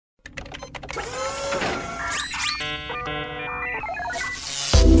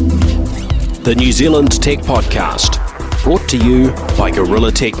the New Zealand Tech Podcast, brought to you by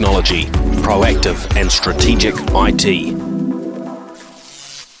Gorilla Technology, proactive and strategic IT.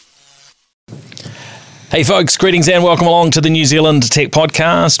 Hey folks, greetings and welcome along to the New Zealand Tech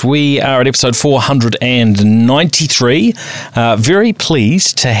Podcast. We are at episode 493. Very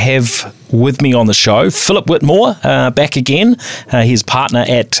pleased to have with me on the show Philip Whitmore, back again. He's partner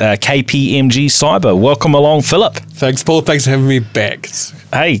at KPMG Cyber. Welcome along, Philip. Thanks, Paul. Thanks for having me back.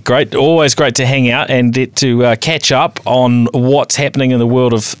 Hey, great. Always great to hang out and get to catch up on what's happening in the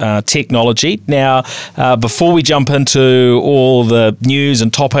world of technology. Now, before we jump into all the news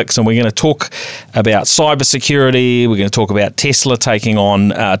and topics, and we're going to talk about cybersecurity, we're going to talk about Tesla taking on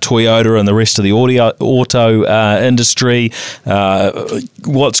Toyota and the rest of the auto industry,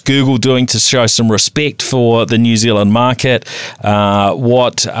 what's Google doing to show some respect for the New Zealand market,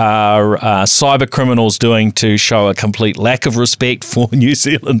 what are cyber criminals doing to show a complete lack of respect for New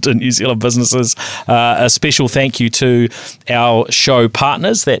Zealand and New Zealand businesses. A special thank you to our show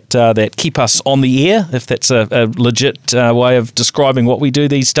partners that keep us on the air, if that's a legit way of describing what we do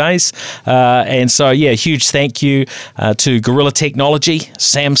these days. And so, yeah, huge thank you to Gorilla Technology,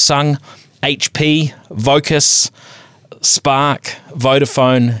 Samsung, HP, Vocus, Spark,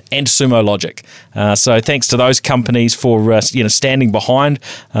 Vodafone, and Sumo Logic. So thanks to those companies for standing behind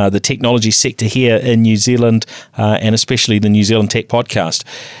the technology sector here in New Zealand, and especially the New Zealand Tech Podcast.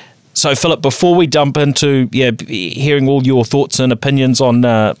 So, Philip, before we jump into hearing all your thoughts and opinions on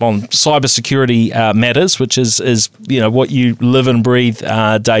cybersecurity matters, which is what you live and breathe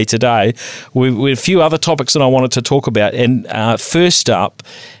day to day, we have a few other topics that I wanted to talk about. And first up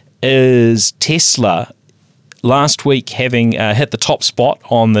is Tesla. Last week, having hit the top spot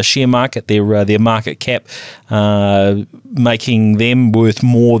on the share market, their market cap making them worth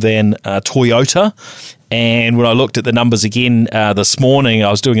more than Toyota. And when I looked at the numbers again this morning,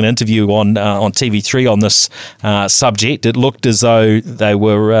 I was doing an interview on TV3 on this subject. It looked as though they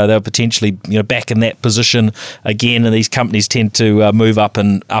were potentially back in that position again. And these companies tend to move up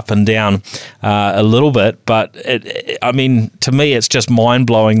and down a little bit. But to me, it's just mind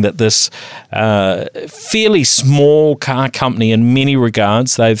blowing that this fairly small car company, in many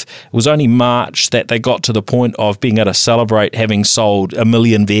regards, it was only March that they got to the point of being able to celebrate having sold 1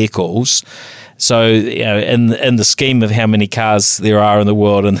 million vehicles. So, in the scheme of how many cars there are in the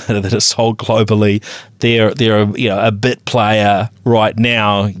world and that are sold globally, they're a bit player right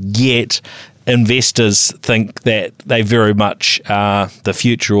now. Yet, investors think that they very much are the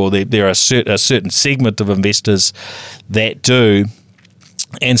future, or there are a certain segment of investors that do.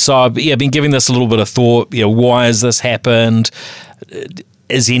 And so, I've been giving this a little bit of thought. Why has this happened?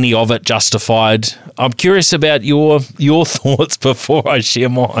 Is any of it justified? I'm curious about your thoughts before I share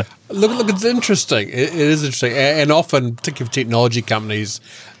mine. Look, it's interesting. It is interesting. And often, particularly for technology companies,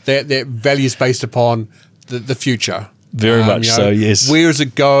 that value is based upon the future. Very much so, yes. Where is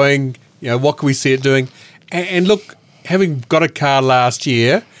it going? What can we see it doing? And look, having got a car last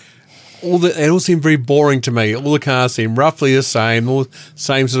year, it all seemed very boring to me. All the cars seem roughly the same, all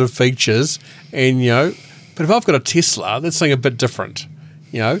same sort of features. And, but if I've got a Tesla, that's something a bit different.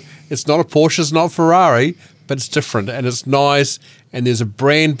 It's not a Porsche, it's not a Ferrari, but it's different and it's nice, and there's a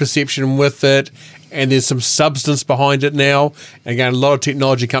brand perception with it, and there's some substance behind it now. And again, a lot of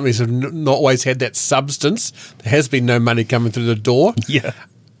technology companies have not always had that substance. There has been no money coming through the door. Yeah.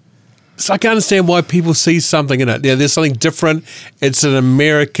 So I can understand why people see something in it. There's something different. It's an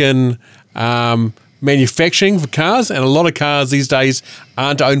American manufacturing for cars, and a lot of cars these days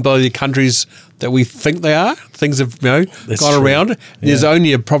aren't owned by the countries that we think they are. Things have gone around. Yeah. There's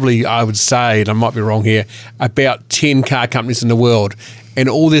only probably, I would say, and I might be wrong here, about 10 car companies in the world, and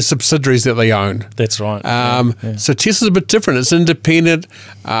all their subsidiaries that they own. That's right. So Tesla's a bit different. It's independent.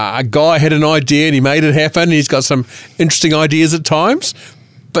 A guy had an idea and he made it happen. He's got some interesting ideas at times,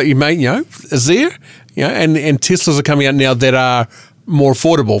 but is there? And Teslas are coming out now that are more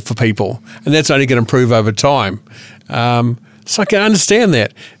affordable for people, and that's only going to improve over time. So I can understand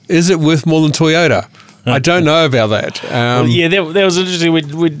that. Is it worth more than Toyota? I don't know about that. That was interesting. We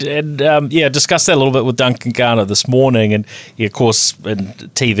discussed that a little bit with Duncan Garner this morning, and of course in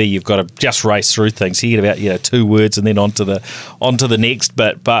TV you've got to just race through things. You get about 2 words and then onto the next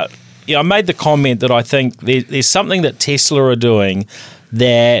bit. But I made the comment that I think there's something that Tesla are doing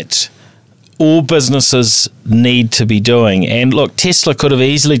that all businesses need to be doing. And look, Tesla could have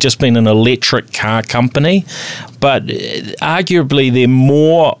easily just been an electric car company, but arguably they're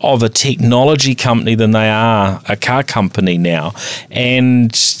more of a technology company than they are a car company now.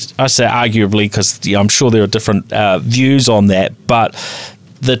 And I say arguably because I'm sure there are different views on that, but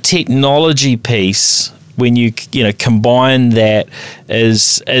the technology piece combine that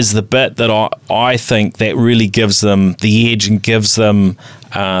is the bit that I think that really gives them the edge and gives them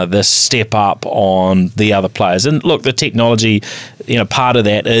this step up on the other players. And look, the technology, part of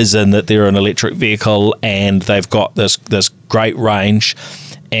that is in that they're an electric vehicle and they've got this great range.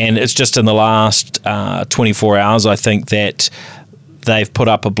 And it's just in the last 24 hours, I think, that they've put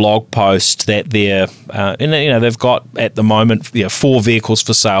up a blog post that they've got at the moment 4 vehicles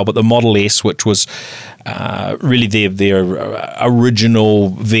for sale, but the Model S, which was really their original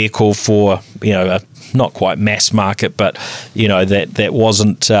vehicle for not quite mass market, but that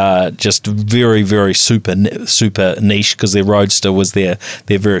wasn't just very, very super niche, because their Roadster was their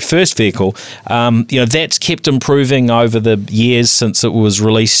very first vehicle. That's kept improving over the years since it was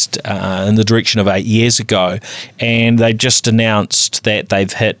released in the direction of 8 years ago, and they just announced that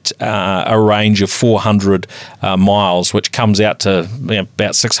they've hit a range of 400 miles, which comes out to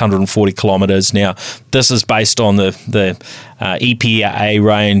about 640 kilometres. Now, this is based on the EPA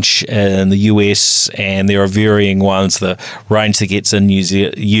range in the US, and there are varying ones. The range that gets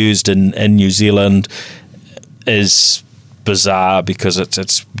used in New Zealand is bizarre because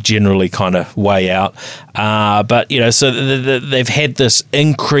it's generally kind of way out. But so they've had this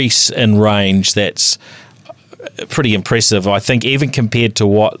increase in range that's pretty impressive. I think even compared to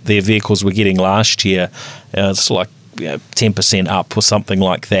what their vehicles were getting last year, it's like 10% up or something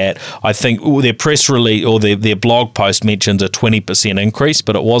like that. I think their press release or their blog post mentioned a 20% increase,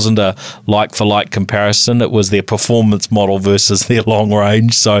 but it wasn't a like-for-like comparison. It was their performance model versus their long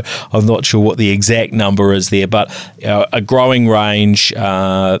range. So I'm not sure what the exact number is there, but a growing range.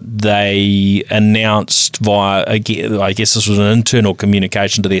 They announced via, I guess this was an internal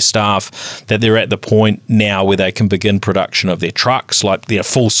communication to their staff, that they're at the point now where they can begin production of their trucks, like their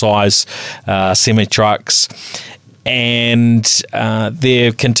full-size semi-trucks. And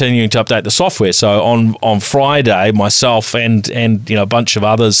they're continuing to update the software. So on Friday, myself and a bunch of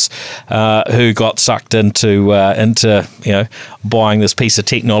others who got sucked into buying this piece of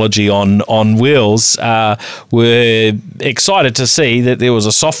technology on wheels were excited to see that there was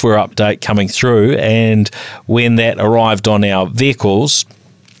a software update coming through. And when that arrived on our vehicles,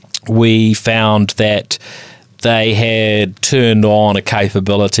 we found that they had turned on a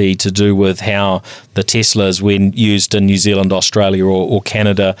capability to do with how the Teslas, when used in New Zealand, Australia or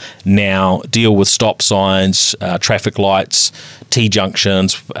Canada, now deal with stop signs, traffic lights,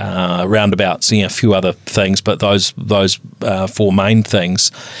 T-junctions, roundabouts, a few other things, but those 4 main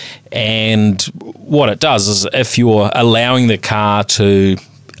things. And what it does is, if you're allowing the car to,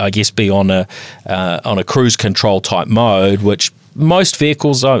 I guess, be on a cruise control type mode, which most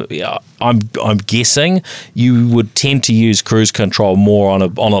vehicles, I'm guessing, you would tend to use cruise control more on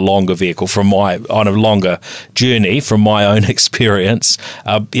a longer vehicle. On a longer journey, from my own experience,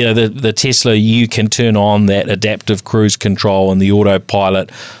 the Tesla, you can turn on that adaptive cruise control and the autopilot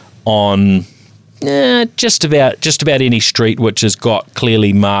on just about any street which has got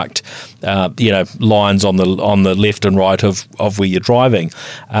clearly marked lines on the left and right of where you're driving.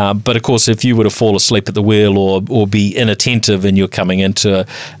 But of course, if you were to fall asleep at the wheel or be inattentive and you're coming into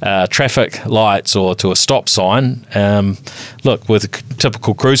traffic lights or to a stop sign, look, with a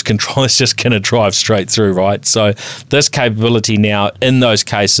typical cruise control, it's just going to drive straight through, right? So this capability now, in those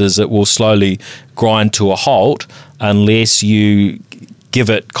cases, it will slowly grind to a halt unless you give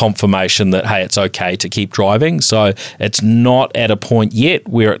it confirmation that, hey, it's okay to keep driving. So it's not at a point yet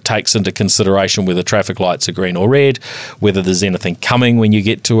where it takes into consideration whether traffic lights are green or red, whether there's anything coming when you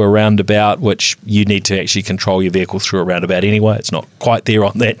get to a roundabout, which you need to actually control your vehicle through a roundabout anyway. It's not quite there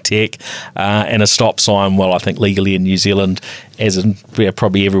on that tech. And a stop sign, well, I think legally in New Zealand, as in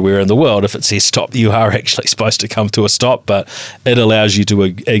probably everywhere in the world, if it says stop, you are actually supposed to come to a stop, but it allows you to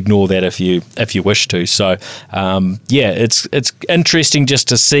ignore that if you wish to. So it's interesting just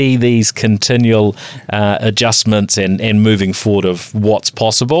to see these continual adjustments and moving forward of what's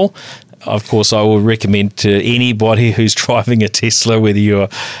possible. Of course, I would recommend to anybody who's driving a Tesla, whether you're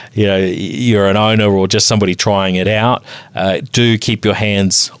an owner or just somebody trying it out, do keep your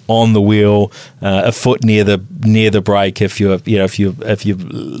hands on the wheel, a foot near the brake if you're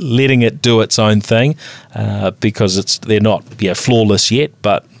letting it do its own thing, because they're not flawless yet,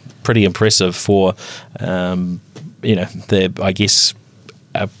 but pretty impressive for I guess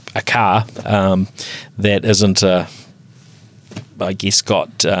a car that isn't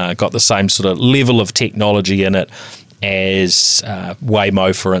got the same sort of level of technology in it as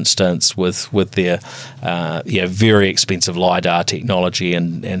Waymo, for instance, with their very expensive LiDAR technology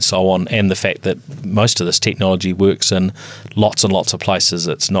and so on, and the fact that most of this technology works in lots and lots of places.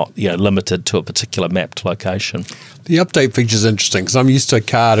 It's not limited to a particular mapped location. The update feature is interesting because I'm used to a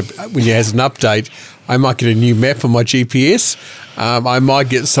car when it has an update, I might get a new map on my GPS. I might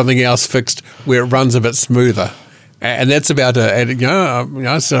get something else fixed where it runs a bit smoother. And that's about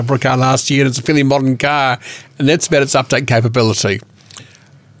I set up a car last year, and it's a fairly modern car, and that's about its update capability.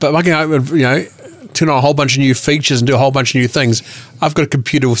 But I can, turn on a whole bunch of new features and do a whole bunch of new things. I've got a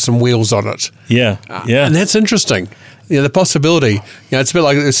computer with some wheels on it. Yeah. And that's interesting. The possibility. It's a bit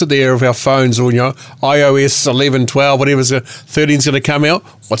like we sit there with our phones, or iOS 11, 12, whatever 13 is going to come out.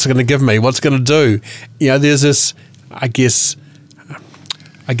 What's it going to give me? What's it going to do? There's this, I guess,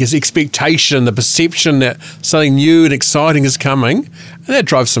 expectation, the perception that something new and exciting is coming, and that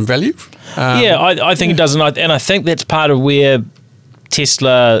drives some value. I think it does, and I think that's part of where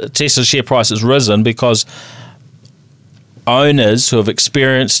Tesla's share price has risen, because owners who have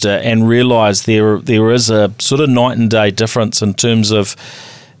experienced it and realise there is a sort of night and day difference in terms of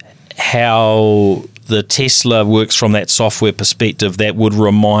how the Tesla works from that software perspective, that would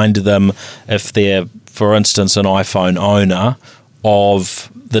remind them, if they're, for instance, an iPhone owner, of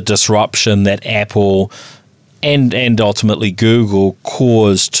the disruption that Apple and ultimately Google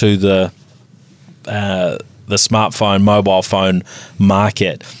caused to the smartphone, mobile phone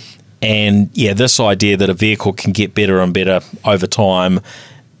market. And this idea that a vehicle can get better and better over time.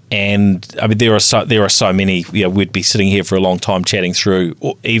 And I mean, there are so many. We'd be sitting here for a long time chatting through,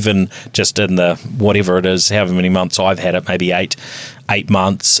 or even just in the whatever it is, however many months I've had it, maybe eight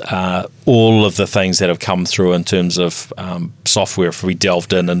months. All of the things that have come through in terms of software, if we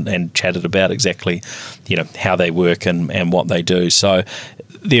delved in and chatted about exactly, how they work and what they do. So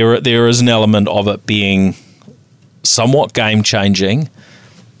there is an element of it being somewhat game changing,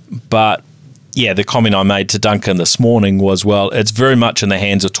 but. Yeah, the comment I made to Duncan this morning was, well, it's very much in the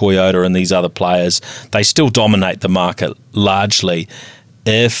hands of Toyota and these other players. They still dominate the market largely.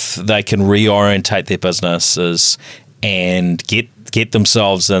 If they can reorientate their businesses and get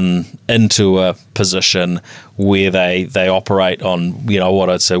themselves into a position where they operate on, what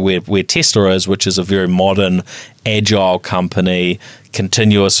I'd say where Tesla is, which is a very modern, agile company,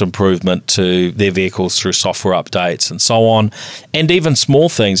 continuous improvement to their vehicles through software updates and so on, and even small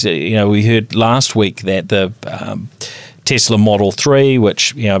things. We heard last week that the Tesla Model 3,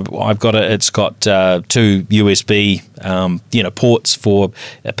 which I've got it's got two USB ports for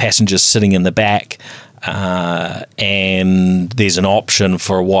passengers sitting in the back. And there's an option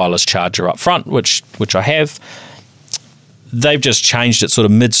for a wireless charger up front, which I have. They've just changed it sort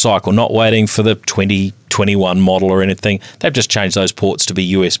of mid-cycle, not waiting for the 2021 model or anything. They've just changed those ports to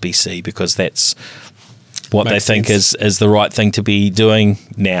be USB-C because that's what they think is the right thing to be doing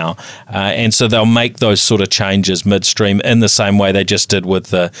now. And so they'll make those sort of changes midstream in the same way they just did with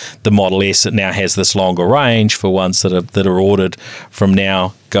the Model S. It now has this longer range for ones that are ordered from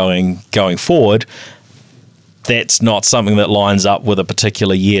now going forward. That's not something that lines up with a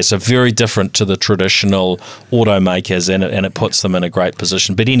particular year. So very different to the traditional automakers, and it puts them in a great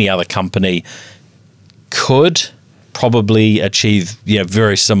position. But any other company could probably achieve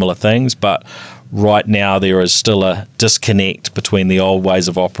very similar things, but right now there is still a disconnect between the old ways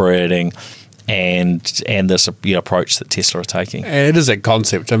of operating and this approach that Tesla are taking. And it is that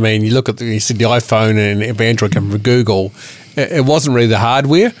concept. I mean, you look at you said the iPhone and Android coming from Google. It wasn't really the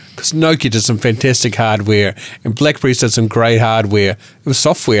hardware, because Nokia did some fantastic hardware and BlackBerry did some great hardware. It was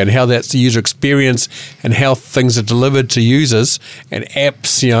software and how that's the user experience and how things are delivered to users and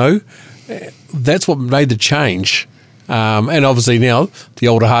apps, that's what made the change. And obviously now the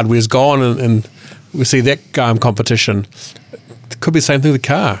older hardware is gone and we see that competition. It could be the same thing with the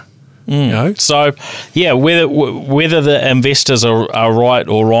car. So, whether the investors are right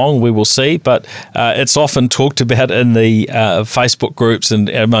or wrong, we will see. But it's often talked about in the Facebook groups and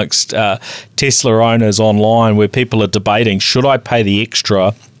amongst Tesla owners online, where people are debating, should I pay the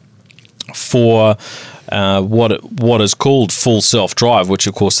extra for what is called full self-drive, which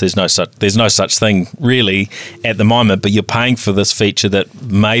of course there's no such thing really at the moment, but you're paying for this feature that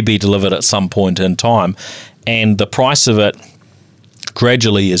may be delivered at some point in time, and the price of it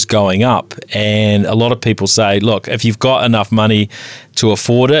gradually is going up. And a lot of people say, look, if you've got enough money to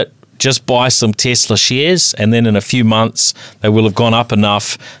afford it, just buy some Tesla shares, and then in a few months they will have gone up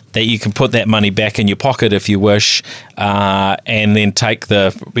enough that you can put that money back in your pocket if you wish, and then take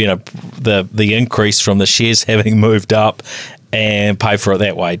the increase from the shares having moved up and pay for it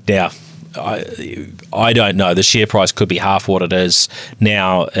that way. Now, I don't know. The share price could be half what it is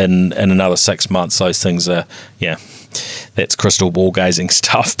now in another 6 months. Those things are, that's crystal ball gazing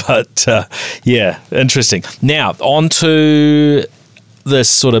stuff. But yeah, interesting. Now on to this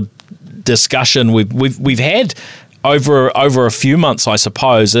sort of discussion we've had over a few months, I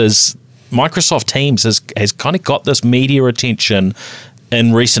suppose, is Microsoft Teams has kind of got this media attention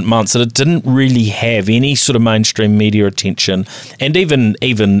in recent months that it didn't really have any sort of mainstream media attention, and even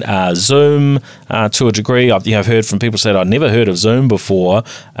Zoom to a degree. I've heard from people say I'd never heard of Zoom before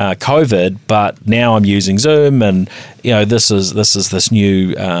COVID, but now I'm using Zoom, and this is this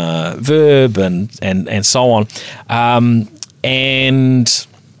new verb and so on, and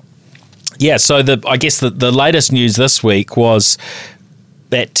yeah. So I guess the latest news this week was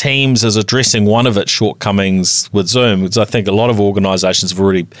that Teams is addressing one of its shortcomings with Zoom, because I think a lot of organisations have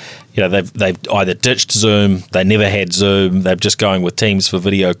already, they've either ditched Zoom, they never had Zoom, they're just going with Teams for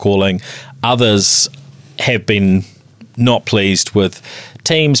video calling. Others have been not pleased with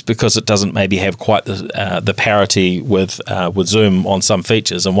Teams because it doesn't maybe have quite the parity with Zoom on some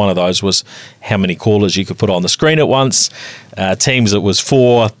features, and one of those was how many callers you could put on the screen at once. Teams, it was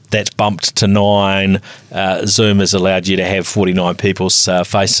 4, that's bumped to 9. Zoom has allowed you to have 49 people's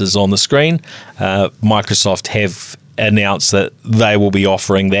faces on the screen. Microsoft have announced that they will be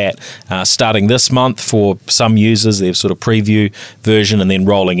offering that starting this month for some users, their sort of preview version, and then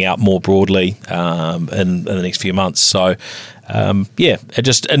rolling out more broadly in the next few months. So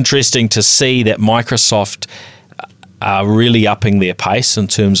just interesting to see that Microsoft are really upping their pace in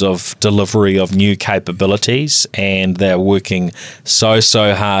terms of delivery of new capabilities, and they're working so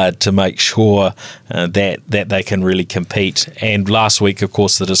hard to make sure that they can really compete. And last week, of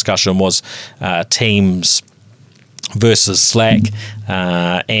course, the discussion was Teams versus Slack,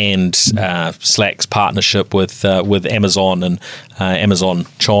 and Slack's partnership with Amazon and Amazon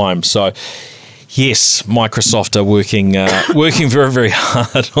Chime. So yes, Microsoft are working very, very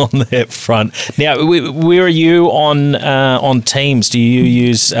hard on that front. Now, where are you on Teams? Do you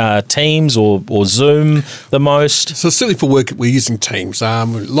use Teams or Zoom the most? So certainly for work, we're using Teams. A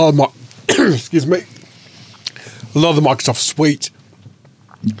lot of excuse me, a lot of the Microsoft suite,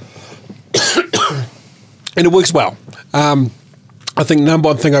 and it works well. I think number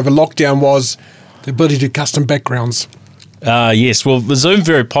one thing over lockdown was the ability to do custom backgrounds. Yes, well, Zoom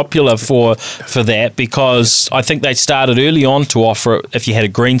very popular for that, because I think they started early on to offer, if you had a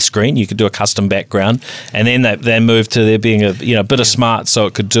green screen, you could do a custom background, and then they moved to there being a bit of smart, so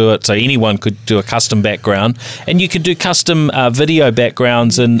it could do it, so anyone could do a custom background, and you could do custom video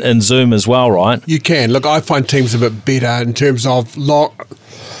backgrounds in Zoom as well, right? You can. Look, I find Teams a bit better in terms of lower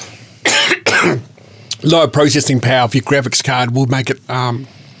processing power for your graphics card will make it a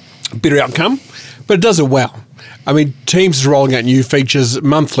better outcome, but it does it well. I mean, Teams is rolling out new features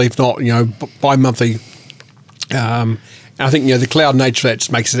monthly, if not, bi-monthly. And I think, the cloud nature of that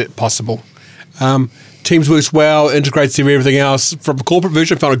just makes it possible. Teams works well, integrates with everything else. From a corporate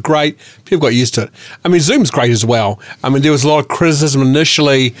version, I found it great. People got used to it. I mean, Zoom's great as well. I mean, there was a lot of criticism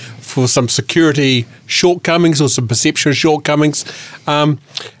initially for some security shortcomings or some perception shortcomings.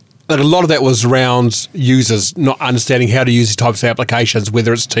 But a lot of that was around users not understanding how to use these types of applications,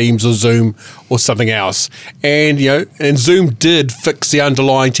 whether it's Teams or Zoom or something else. And, and Zoom did fix the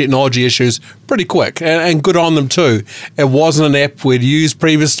underlying technology issues pretty quick, and good on them too. It wasn't an app we'd used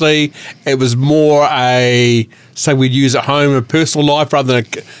previously. It was more say we'd use at home in a personal life rather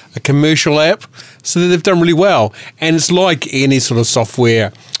than a commercial app. So they've done really well. And it's like any sort of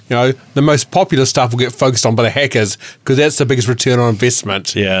software. The most popular stuff will get focused on by the hackers because that's the biggest return on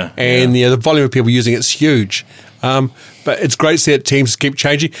investment. Yeah. And the volume of people using it's huge. But it's great to see that Teams keep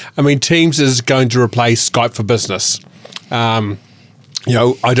changing. I mean, Teams is going to replace Skype for Business. I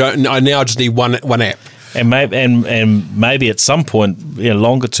now just need one app. And maybe at some point,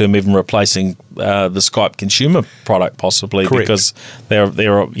 longer term, even replacing the Skype consumer product possibly. Correct. Because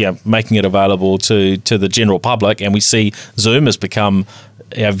they're making it available to the general public, and we see Zoom has become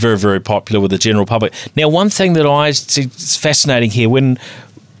very, very popular with the general public. Now, one thing that I see is fascinating here, when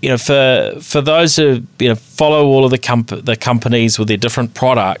for those who follow all of the companies with their different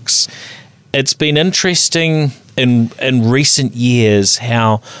products, it's been interesting in recent years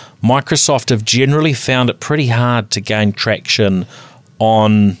how Microsoft have generally found it pretty hard to gain traction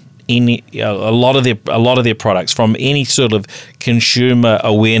on a lot of their products from any sort of consumer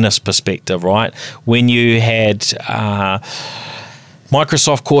awareness perspective, right? When you had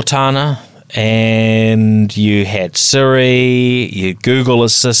Microsoft Cortana, and you had Siri, you Google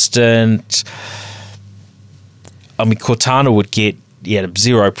Assistant. I mean, Cortana would get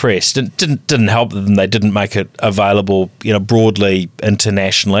zero press. Didn't help them. They didn't make it available, broadly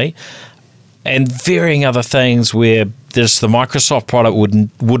internationally, and varying other things where the Microsoft product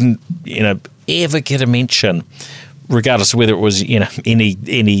wouldn't ever get a mention. regardless of whether it was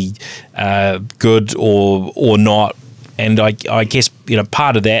any good or not. And I guess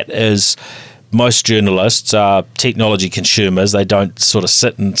part of that is most journalists are technology consumers. They don't sort of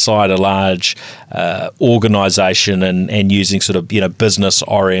sit inside a large organisation and using sort of business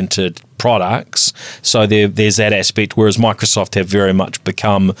oriented products. So there's that aspect. Whereas Microsoft have very much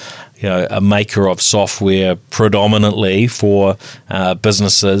become a maker of software predominantly for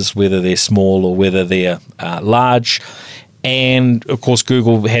businesses, whether they're small or whether they're large. And of course,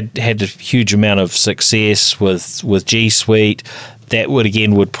 Google had a huge amount of success with G Suite. That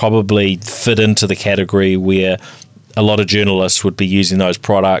would probably fit into the category where a lot of journalists would be using those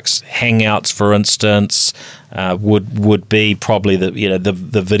products. Hangouts, for instance, would be probably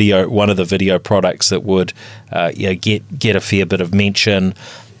the video, one of the video products that would get a fair bit of mention.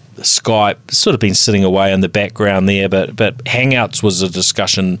 Skype sort of been sitting away in the background there, but Hangouts was a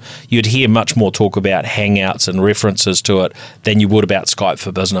discussion. You'd hear much more talk about Hangouts and references to it than you would about Skype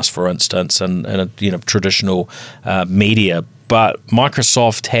for Business, for instance, and traditional media. But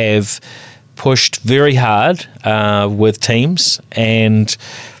Microsoft have pushed very hard with Teams, and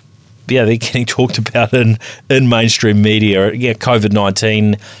they're getting talked about in mainstream media.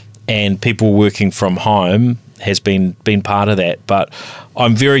 COVID-19 and people working from home has been part of that. But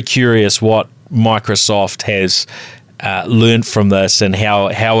I'm very curious what Microsoft has learned from this and how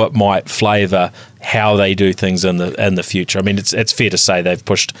it might flavour how they do things in the future. I mean, it's fair to say they've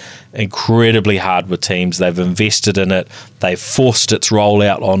pushed incredibly hard with Teams. They've invested in it. They've forced its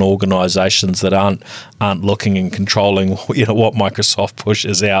rollout on organisations that aren't looking and controlling what Microsoft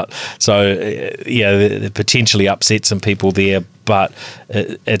pushes out. So it potentially upset some people there, but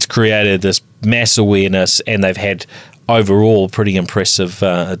it's created this mass awareness, and they've had overall pretty impressive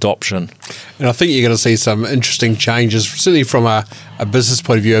adoption. And I think you're going to see some interesting changes, certainly from a business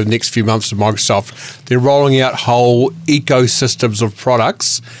point of view over the next few months of Microsoft. They're rolling out whole ecosystems of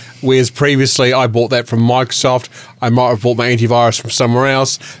products, whereas previously I bought that from Microsoft. I might have bought my antivirus from somewhere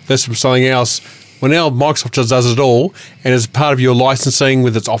else, this from something else. Well, now Microsoft just does it all, and as part of your licensing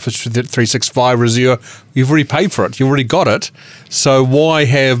with its Office 365 or Azure, you've already paid for it. You've already got it. So why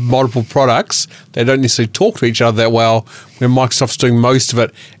have multiple products that don't necessarily talk to each other that well when Microsoft's doing most of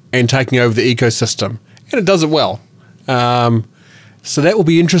it and taking over the ecosystem? And it does it well. So that will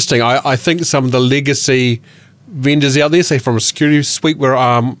be interesting. I think some of the legacy vendors out there, say from a security suite where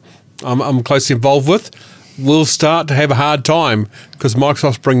I'm closely involved with, will start to have a hard time because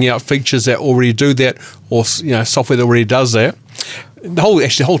Microsoft's bringing out features that already do that, or software that already does that. The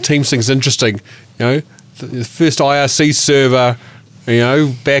whole Teams thing is interesting. The first IRC server,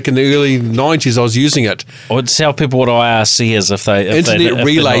 back in the early 90s, I was using it. I would tell people what IRC is if Internet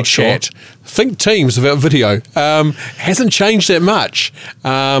Relay Chat. Sure. Think Teams without video. Hasn't changed that much.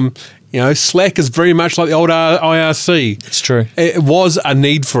 Slack is very much like the old IRC. It's true. It was a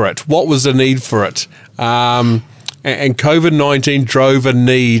need for it. What was the need for it? And COVID-19 drove a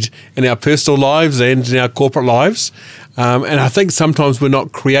need in our personal lives and in our corporate lives. And I think sometimes we're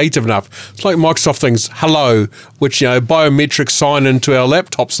not creative enough. It's like Microsoft things, Hello, which, biometric sign into our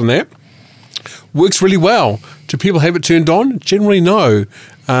laptops and that works really well. Do people have it turned on? Generally, no.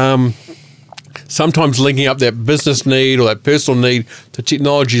 Sometimes linking up that business need or that personal need to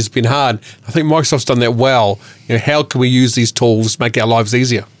technology has been hard. I think Microsoft's done that well. How can we use these tools to make our lives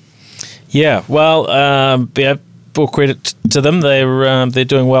easier? Yeah, well, full credit to them. They're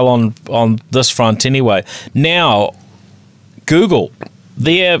doing well on this front anyway. Now, Google,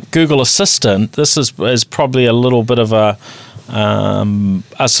 their Google Assistant. This is probably a little bit of a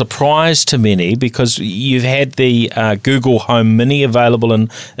surprise to many because you've had the Google Home Mini available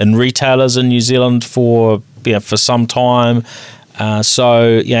in retailers in New Zealand for some time.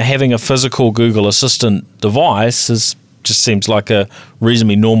 So having a physical Google Assistant device just seems like a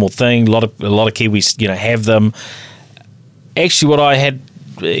reasonably normal thing. A lot of Kiwis have them. Actually, what I had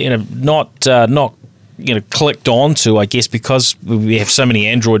not clicked onto, I guess, because we have so many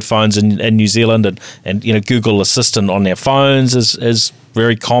Android phones in New Zealand, and Google Assistant on their phones is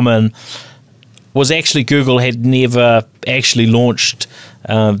very common, was actually Google had never actually launched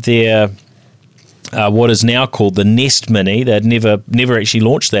their what is now called the Nest Mini. They'd never actually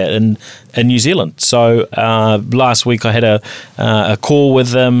launched that in New Zealand. So last week I had a call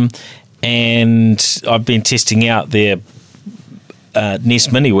with them, and I've been testing out their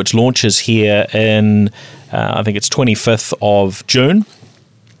Nest Mini, which launches here in I think it's 25th of June.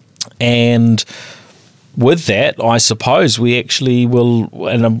 And with that, I suppose we actually will,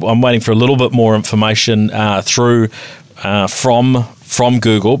 and I'm waiting for a little bit more information through from from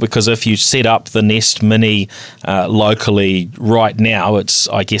Google, because if you set up the Nest Mini locally right now,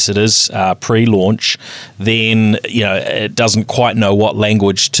 I guess it is pre-launch, then it doesn't quite know what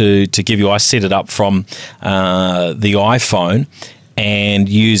language to give you. I set it up from the iPhone and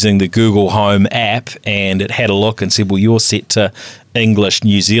using the Google Home app, and it had a look and said, well, you're set to English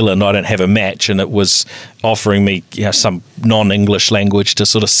New Zealand. I don't have a match, and it was offering me some non-English language to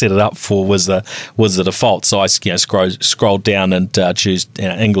sort of set it up for was the default. So I scrolled down and choose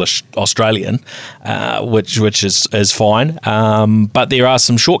English Australian, which is fine. But there are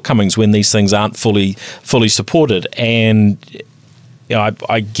some shortcomings when these things aren't fully supported, and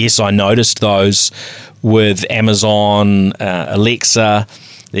I guess I noticed those with Amazon Alexa,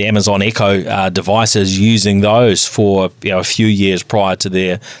 the Amazon Echo devices, using those for a few years prior to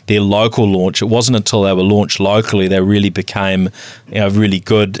their local launch. It wasn't until they were launched locally they really became really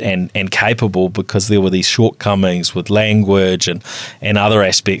good and capable, because there were these shortcomings with language and other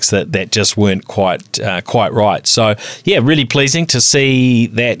aspects that just weren't quite right. So really pleasing to see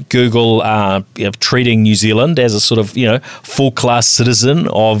that Google treating New Zealand as a sort of full class citizen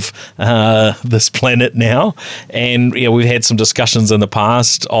of this planet now. And we've had some discussions in the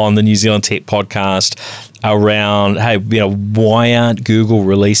past on the New Zealand Tech Podcast around, hey, why aren't Google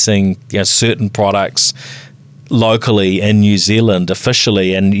releasing certain products locally in New Zealand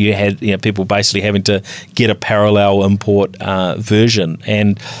officially? And you had people basically having to get a parallel import version.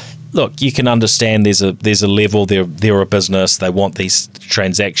 And look, you can understand there's a level, they're a business, they want these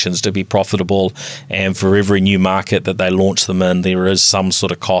transactions to be profitable, and for every new market that they launch them in, there is some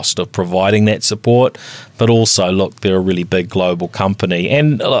sort of cost of providing that support. But also, look, they're a really big global company,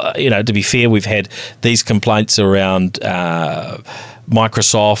 and to be fair, we've had these complaints around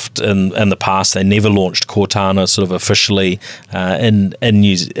Microsoft in the past. They never launched Cortana sort of officially in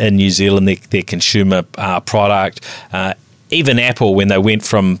New Zealand, their consumer product. Even Apple, when they went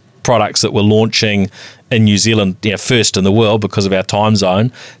from products that were launching in New Zealand, first in the world because of our time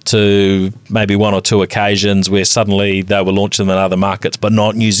zone, to maybe one or two occasions where suddenly they were launching them in other markets but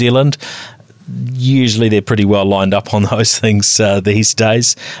not New Zealand. Usually they're pretty well lined up on those things these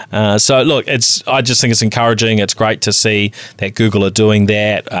days. So look, I just think it's encouraging. It's great to see that Google are doing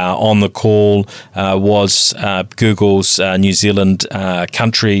that. On the call was Google's New Zealand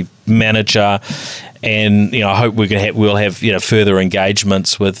country manager. And I hope we'll have further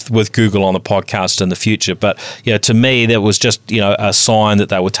engagements with Google on the podcast in the future. But to me, that was just a sign that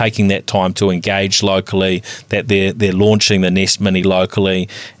they were taking that time to engage locally, that they're launching the Nest Mini locally,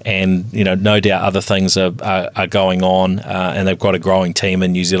 and no doubt other things are going on. And they've got a growing team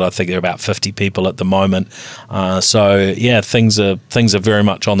in New Zealand. I think they're about 50 people at the moment. So things are very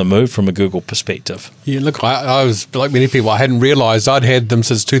much on the move from a Google perspective. Yeah, look, I was like many people. I hadn't realised I'd had them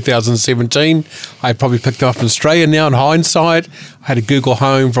since 2017. I probably picked them up in Australia now in hindsight. I had a Google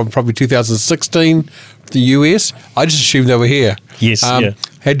Home from probably 2016 from the US. I just assumed they were here. Yes, Had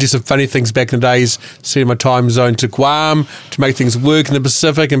to do some funny things back in the days, setting my time zone to Guam to make things work in the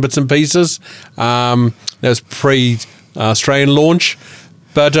Pacific and bits and pieces. That was pre-Australian launch.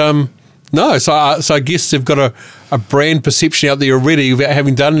 But no, so I guess they've got a brand perception out there already without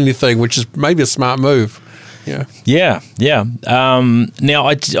having done anything, which is maybe a smart move. Yeah. Now,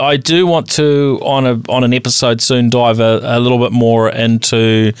 I do want to, on an episode soon, dive a little bit more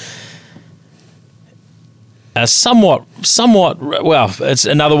into somewhat. Well, it's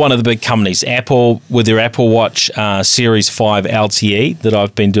another one of the big companies, Apple, with their Apple Watch Series 5 LTE that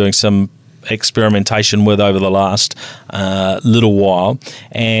I've been doing some experimentation with over the last little while,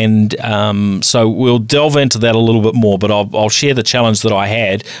 and so we'll delve into that a little bit more, but I'll share the challenge that I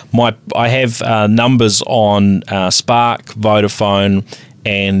had. I have numbers on Spark, Vodafone,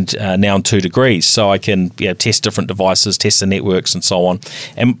 and now on 2 Degrees, so I can test different devices, test the networks and so on.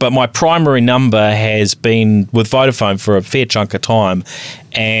 But my primary number has been with Vodafone for a fair chunk of time,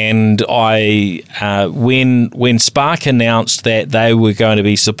 and I when Spark announced that they were going to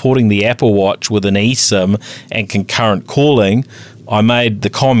be supporting the Apple Watch with an eSIM and concurrent calling, I made the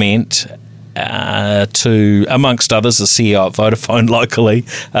comment to, amongst others, the CEO at Vodafone locally,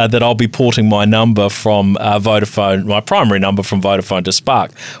 that I'll be porting my number from Vodafone, my primary number from Vodafone to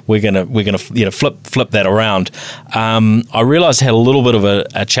Spark. We're gonna flip that around. I realised I had a little bit of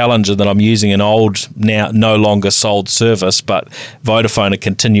a challenge in that I'm using an old, now no longer sold service, but Vodafone are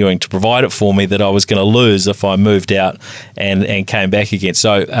continuing to provide it for me, that I was going to lose if I moved out and came back again.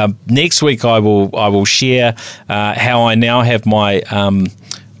 So next week I will share how I now have my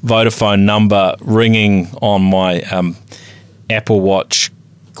Vodafone number ringing on my Apple Watch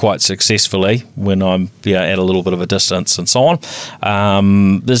quite successfully when I'm at a little bit of a distance and so on.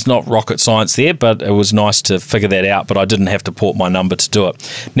 There's not rocket science there, but it was nice to figure that out, but I didn't have to port my number to do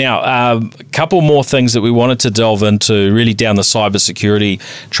it. Now, a couple more things that we wanted to delve into really down the cybersecurity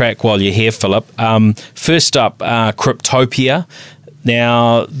track while you're here, Philip. First up, Cryptopia.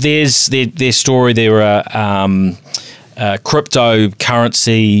 Now, there's their story. They're a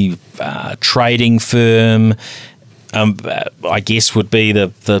cryptocurrency trading firm. I guess would be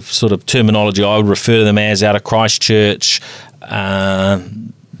the sort of terminology I would refer to them as, out of Christchurch.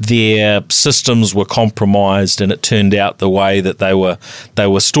 Their systems were compromised, and it turned out the way that they were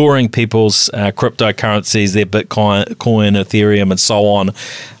storing people's cryptocurrencies, their Bitcoin, Ethereum, and so on,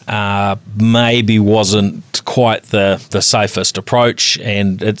 maybe wasn't quite the safest approach,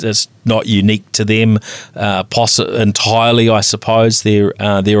 and it's not unique to them entirely, I suppose, their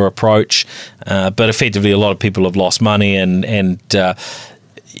approach. But effectively, a lot of people have lost money, and the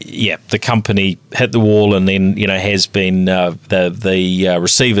company hit the wall, and then has been the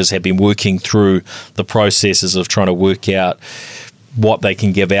receivers have been working through the processes of trying to work out what they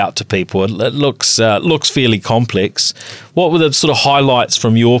can give out to people. It looks fairly complex. What were the sort of highlights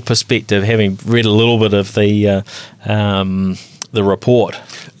from your perspective, having read a little bit of the report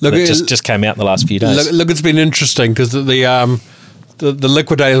that just came out in the last few days? Look, it's been interesting because the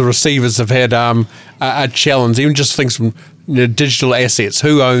liquidated receivers have had a challenge, even just things from digital assets.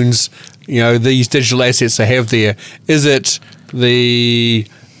 Who owns these digital assets they have there? Is it the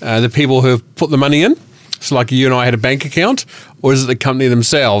people who have put the money in? So like you and I had a bank account, or is it the company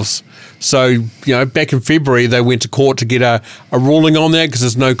themselves? So, back in February, they went to court to get a ruling on that because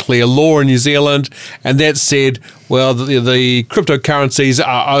there's no clear law in New Zealand. And that said, well, the cryptocurrencies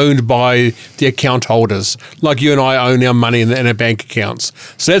are owned by the account holders, like you and I own our money in our bank accounts.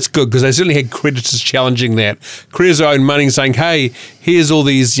 So that's good because they certainly had creditors challenging that. Creditors own money and saying, hey, here's all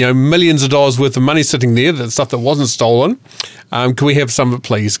these millions of dollars worth of money sitting there, that stuff that wasn't stolen. Can we have some of it,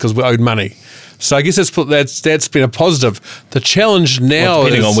 please, because we owed money. So I guess that's been a positive. The challenge now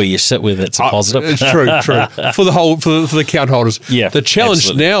depending on where you sit with, it's a positive. It's true. For the account holders. Yeah, the challenge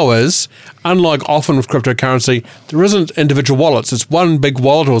absolutely. now is, unlike often with cryptocurrency, there isn't individual wallets. It's one big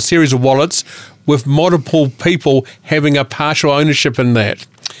wallet or a series of wallets with multiple people having a partial ownership in that.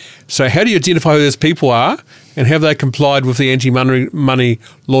 So how do you identify who those people are, and have they complied with the anti-money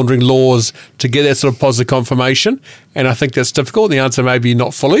laundering laws to get that sort of positive confirmation? And I think that's difficult. The answer may be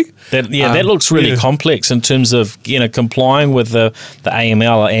not fully. That looks really complex in terms of complying with the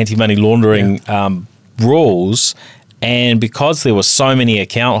AML, anti-money laundering rules. And because there were so many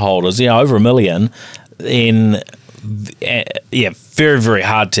account holders, over 1 million, then very, very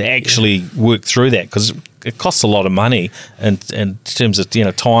hard to actually work through that because it costs a lot of money in terms of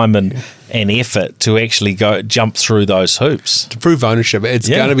time and effort to actually jump through those hoops. To prove ownership, it's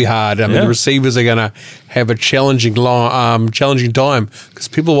going to be hard. I mean, the receivers are going to have a challenging time because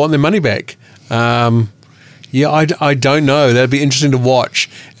people want their money back. I don't know. That'd be interesting to watch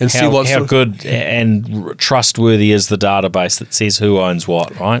and see how good and trustworthy is the database that says who owns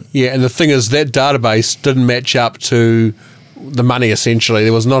what, right? Yeah, and the thing is that database didn't match up to the money, essentially.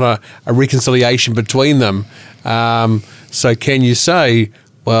 There was not a reconciliation between them. So can you say,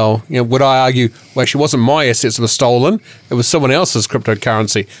 well, would I argue, well, actually, it wasn't my assets that were stolen. It was someone else's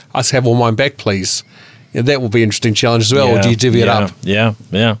cryptocurrency. I just have all mine back, please. That will be an interesting challenge as well. Or do you divvy it up? Yeah.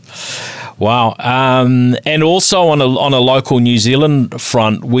 Wow. And also on a local New Zealand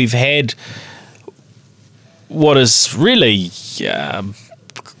front, we've had what is really,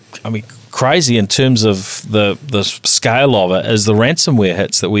 crazy in terms of the scale of it is the ransomware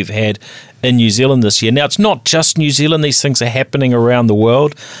hits that we've had in New Zealand this year. Now, it's not just New Zealand. These things are happening around the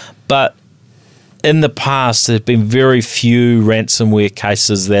world. But in the past, there have been very few ransomware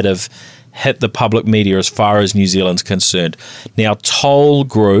cases that have hit the public media as far as New Zealand's concerned. Now, Toll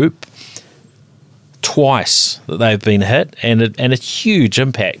Group, twice that they've been hit, and a huge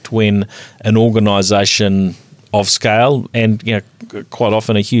impact when an organisation of scale, and quite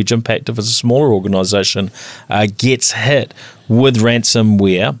often a huge impact if it's a smaller organisation, gets hit with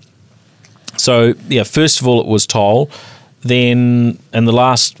ransomware. So, first of all, it was Toll. Then in the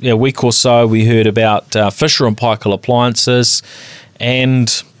last week or so, we heard about Fisher and Paykel Appliances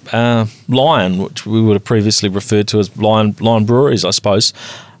and Lion, which we would have previously referred to as Lion Breweries, I suppose.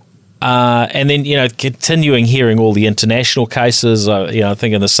 And then, continuing hearing all the international cases, I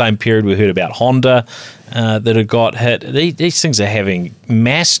think in the same period we heard about Honda that had got hit. These things are having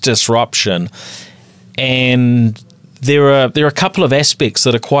mass disruption, and there are a couple of aspects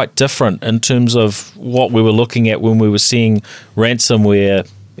that are quite different in terms of what we were looking at when we were seeing ransomware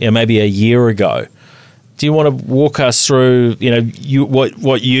maybe a year ago do you want to walk us through,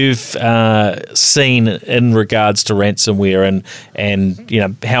 what you've seen in regards to ransomware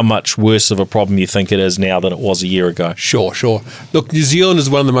and how much worse of a problem you think it is now than it was a year ago? Sure. Look, New Zealand is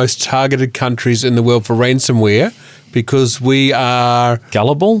one of the most targeted countries in the world for ransomware because we are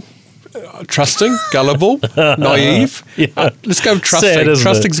gullible. Trusting, gullible, naive. Let's go with trusting.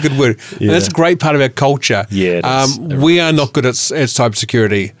 Trusting is a good word. Yeah. And that's a great part of our culture. Yeah, we are not good at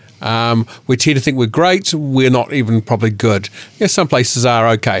cybersecurity. We tend to think we're great. We're not even probably good. Some places are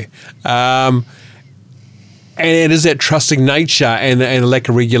okay. And it is that trusting nature and a lack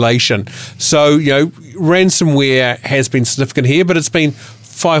of regulation. So, ransomware has been significant here, but it's been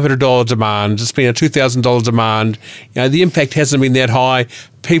 $500 demand. It's been a $2,000 demand. The impact hasn't been that high.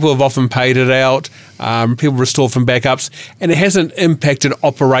 People have often paid it out. People restore from backups, and it hasn't impacted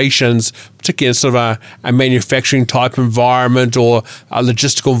operations, particularly in sort of a manufacturing type environment or a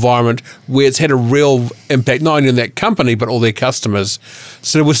logistical environment where it's had a real impact not only on that company but all their customers.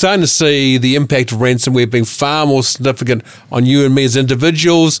 So we're starting to see the impact of ransomware being far more significant on you and me as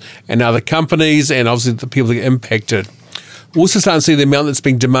individuals and other companies, and obviously the people that get impacted. We're also starting to see the amount that's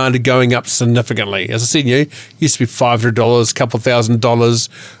being demanded going up significantly. As I said, it used to be $500, a couple $1,000.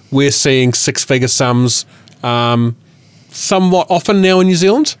 We're seeing six-figure sums somewhat often now in New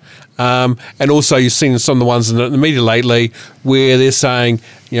Zealand. And also you've seen some of the ones in the media lately where they're saying,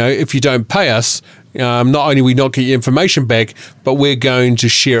 if you don't pay us, not only we not get your information back, but we're going to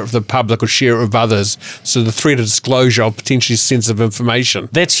share it with the public or share it with others. So the threat of disclosure of potentially sensitive information.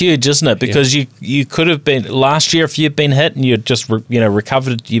 That's huge, isn't it? Because you could have been, last year if you'd been hit and you'd just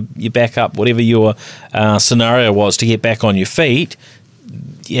recovered your backup, whatever your scenario was to get back on your feet,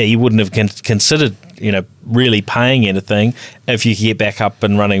 you wouldn't have considered really paying anything if you could get back up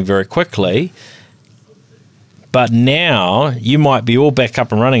and running very quickly. But now you might be all back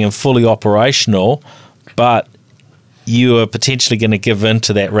up and running and fully operational, but you are potentially going to give in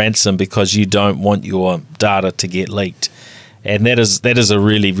to that ransom because you don't want your data to get leaked. And that is a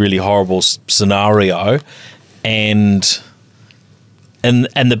really, really horrible scenario. And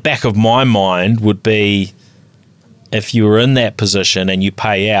the back of my mind would be, if you were in that position and you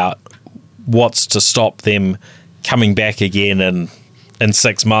pay out, what's to stop them coming back again in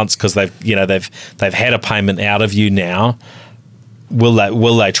 6 months because they've had a payment out of you now?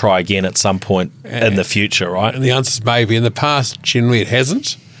 Will they try again at some point in the future, right? And the answer is maybe. In the past, generally it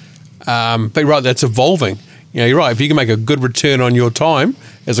hasn't. But you're right, that's evolving. You're right. If you can make a good return on your time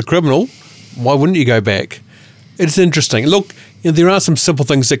as a criminal, why wouldn't you go back? It's interesting. Look, there are some simple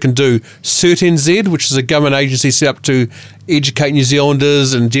things that can do. CertNZ, which is a government agency set up to educate New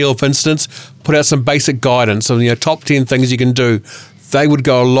Zealanders and deal with incidents, put out some basic guidance on top 10 things you can do. They would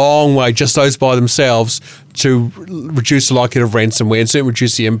go a long way, just those by themselves, to reduce the likelihood of ransomware and certainly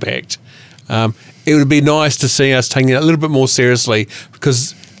reduce the impact. It would be nice to see us taking it a little bit more seriously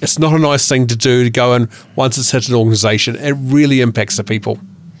because it's not a nice thing to do to go in once it's hit an organisation. It really impacts the people.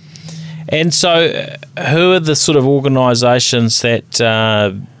 And so who are the sort of organisations that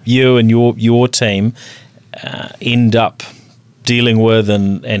you and your team end up dealing with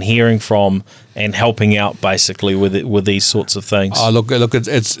and hearing from and helping out basically with these sorts of things? Oh, look!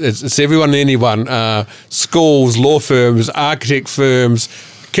 It's everyone and anyone. Schools, law firms, architect firms,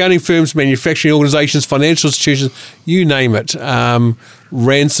 accounting firms, manufacturing organisations, financial institutions, you name it.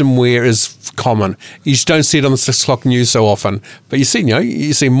 Ransomware is common. You just don't see it on the 6 o'clock news so often. But you see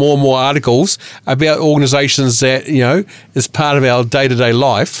more and more articles about organisations that, is part of our day-to-day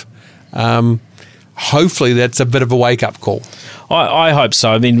life. Hopefully that's a bit of a wake-up call. I hope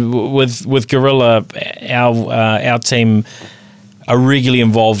so. I mean, with Gorilla, our team are regularly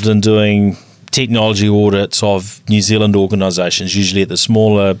involved in doing technology audits of New Zealand organisations, usually at the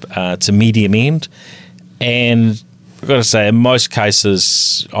smaller to medium end. And I've got to say, in most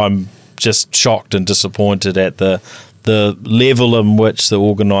cases, I'm just shocked and disappointed at the level in which the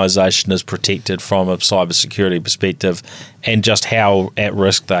organisation is protected from a cybersecurity perspective and just how at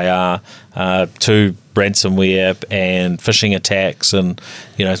risk they are to ransomware and phishing attacks and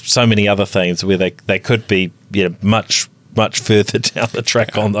so many other things where they could be much further down the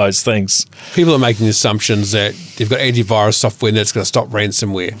track on those things. People are making assumptions that they've got antivirus software that's going to stop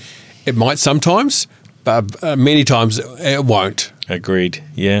ransomware. It might sometimes, but many times it won't. Agreed.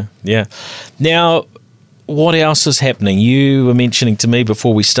 Yeah. Now, what else is happening? You were mentioning to me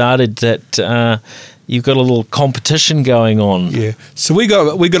before we started that you've got a little competition going on. Yeah. So we got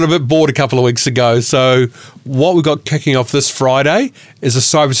a bit bored a couple of weeks ago. So what we got kicking off this Friday is a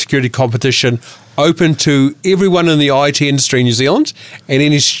cybersecurity competition open to everyone in the IT industry in New Zealand and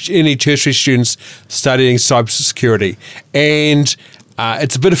any tertiary students studying cybersecurity. And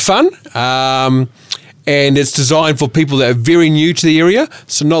it's a bit of fun. and it's designed for people that are very new to the area,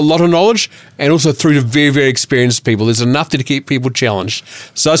 so not a lot of knowledge, and also through to very, very experienced people. There's enough to keep people challenged.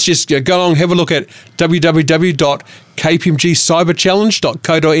 So let's just go along, have a look at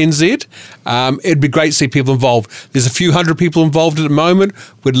www.kpmgcyberchallenge.co.nz. It'd be great to see people involved. There's a few hundred people involved at the moment.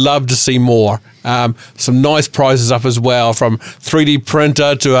 We'd love to see more. Some nice prizes up as well, from 3D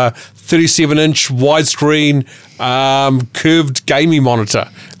printer to a 37-inch widescreen curved gaming monitor.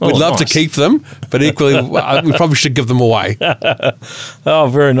 We'd love to keep them, but equally we probably should give them away. Oh,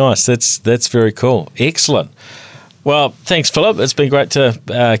 very nice. That's very cool. Excellent. Well, thanks, Philip. It's been great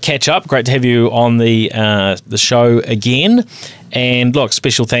to catch up. Great to have you on the show again. And look,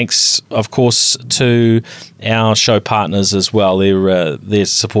 special thanks, of course, to our show partners as well. Their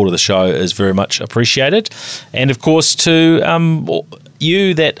support of the show is very much appreciated. And, of course, to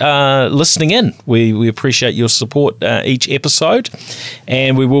you that are listening in. We appreciate your support each episode.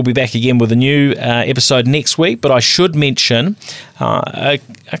 And we will be back again with a new episode next week. But I should mention a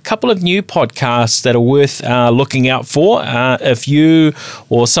couple of new podcasts that are worth looking out for. If you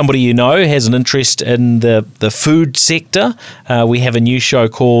or somebody you know has an interest in the food sector, we have a new show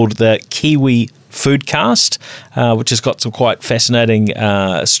called the Kiwi Foodcast, which has got some quite fascinating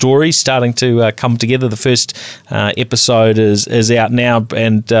stories starting to come together. The first episode is out now,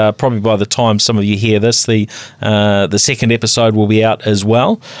 and probably by the time some of you hear this, the second episode will be out as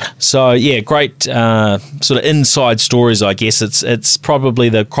well. So yeah, great sort of inside stories, I guess. It's probably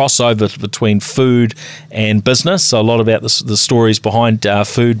the crossover between food and business, so a lot about the stories behind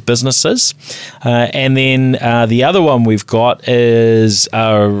food businesses. And then the other one we've got is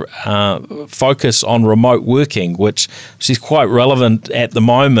our focus on remote working, which is quite relevant at the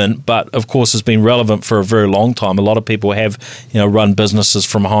moment, but of course has been relevant for a very long time. A lot of people have, run businesses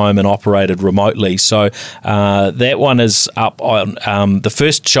from home and operated remotely. So that one is up on the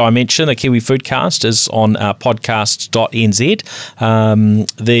first show I mentioned, the Kiwi Foodcast, is on podcasts.nz.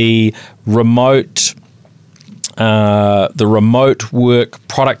 The remote work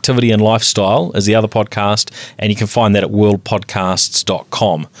productivity and lifestyle is the other podcast, and you can find that at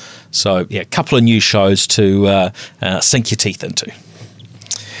worldpodcasts.com. So yeah, a couple of new shows to sink your teeth into.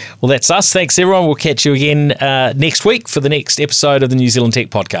 Well, that's us. Thanks, everyone. We'll catch you again next week for the next episode of the New Zealand Tech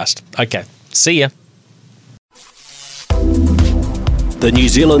Podcast. Okay, see ya. The New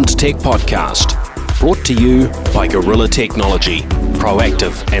Zealand Tech Podcast, brought to you by Gorilla Technology,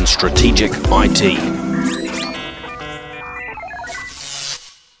 proactive and strategic IT.